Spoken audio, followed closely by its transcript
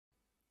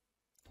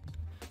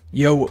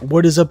Yo,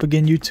 what is up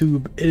again,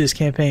 YouTube? It is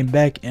Campaign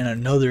back in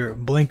another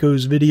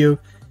Blankos video,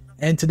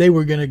 and today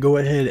we're gonna go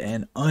ahead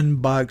and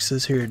unbox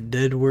this here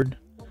Deadward.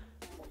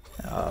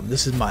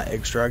 This is my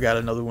extra. I got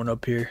another one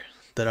up here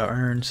that I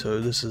earned,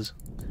 so this is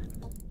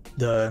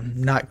the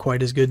not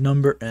quite as good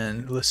number.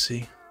 And let's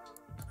see,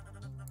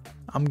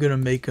 I'm gonna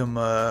make him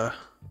a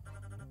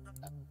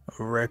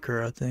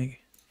wrecker, I think.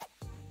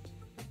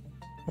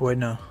 Wait,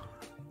 no.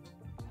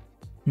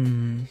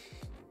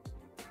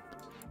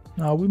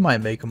 No, we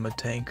might make him a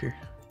tanker.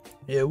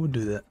 Yeah, we'll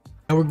do that.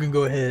 Now we're gonna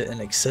go ahead and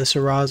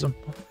accessorize him.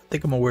 I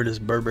think I'm gonna wear this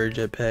Burberry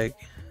jetpack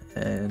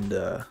and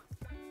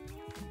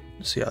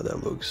see how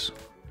that looks.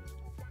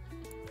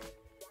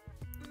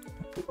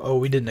 Oh,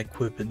 we didn't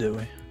equip it, did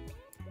we?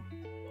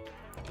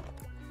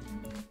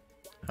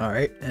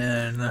 Alright,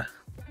 and I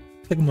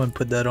think I'm gonna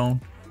put that on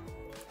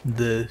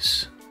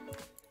this.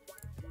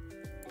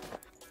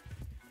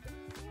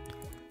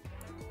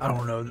 I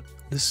don't know,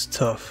 this is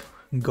tough.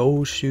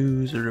 Gold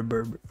shoes or the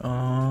Burberry?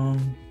 Probably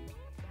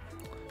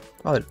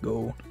the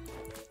gold.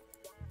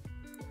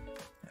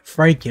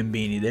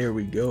 Frankenbeanie, there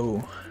we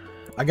go.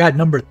 I got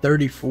number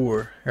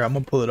 34. Here, I'm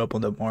gonna pull it up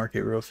on the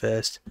market real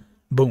fast.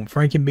 Boom,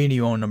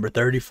 Frankenbeanie on number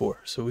 34.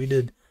 So we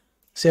did,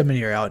 see how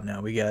many are out now.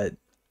 We got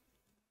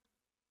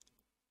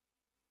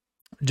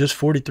just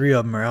 43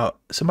 of them are out.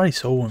 Somebody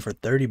sold one for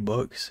 30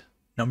 bucks.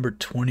 Number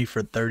 20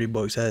 for 30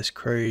 bucks. That's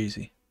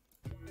crazy.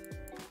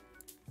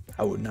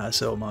 I would not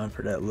sell mine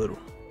for that little.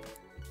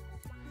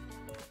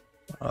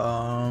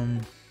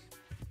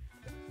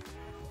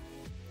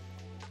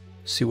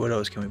 See what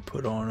else can we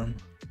put on them.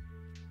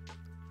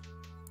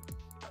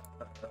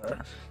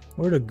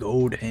 Where the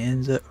gold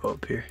hands at? Oh,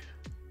 up here.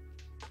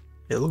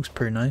 It looks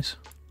pretty nice.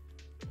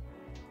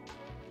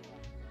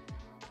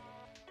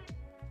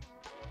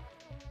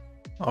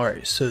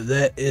 Alright, so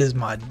that is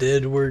my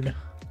Deadward. I'm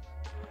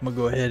gonna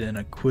go ahead and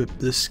equip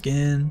this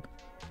skin.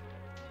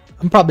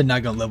 I'm probably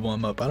not gonna level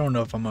him up. I don't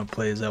know if I'm gonna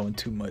play as that one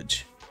too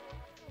much.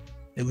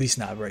 At least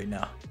not right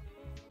now.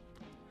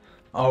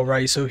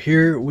 Alright, so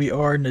here we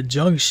are in the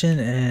junction,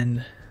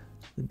 and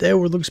the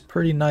Deadward looks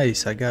pretty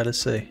nice, I gotta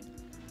say.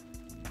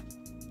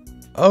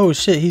 Oh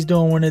shit, he's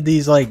doing one of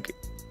these, like,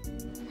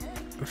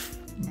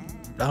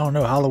 I don't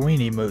know, Halloween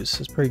emotes.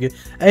 That's pretty good.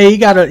 Hey, he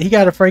got a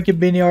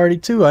Frankenbeanie already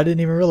too. I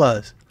didn't even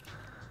realize.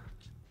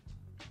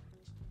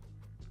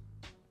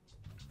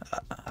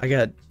 I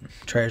got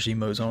trash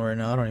emotes on right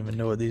now. I don't even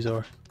know what these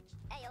are.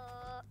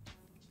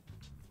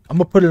 I'm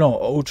gonna put it on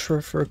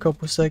ultra for a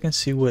couple seconds,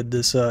 see what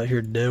this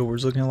here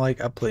Deadward's looking like.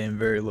 I play in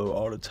very low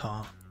all the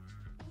time.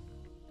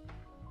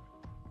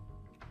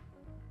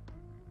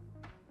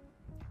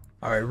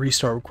 Alright,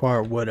 restart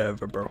required,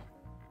 whatever, bro.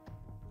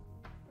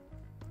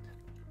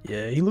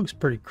 Yeah, he looks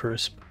pretty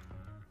crisp.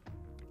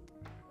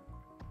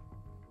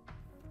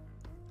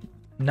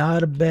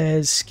 Not a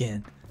bad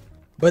skin.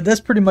 But that's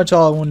pretty much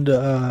all I wanted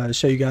to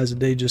show you guys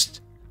today.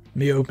 Just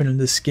me opening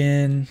the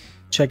skin,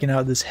 checking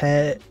out this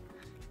hat,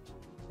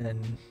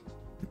 and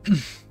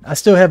I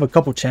still have a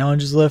couple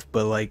challenges left,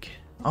 but like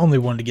I only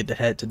wanted to get the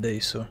hat today,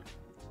 so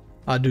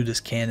I'll do this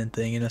cannon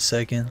thing in a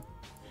second.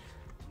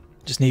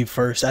 Just need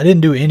first. I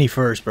didn't do any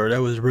first, bro.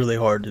 That was really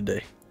hard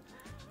today.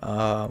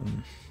 I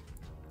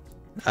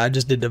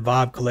just did the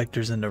vibe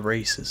collectors and the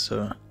races,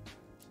 so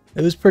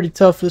it was pretty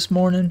tough this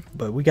morning,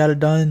 but we got it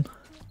done.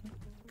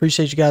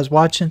 Appreciate you guys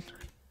watching.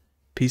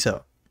 Peace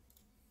out.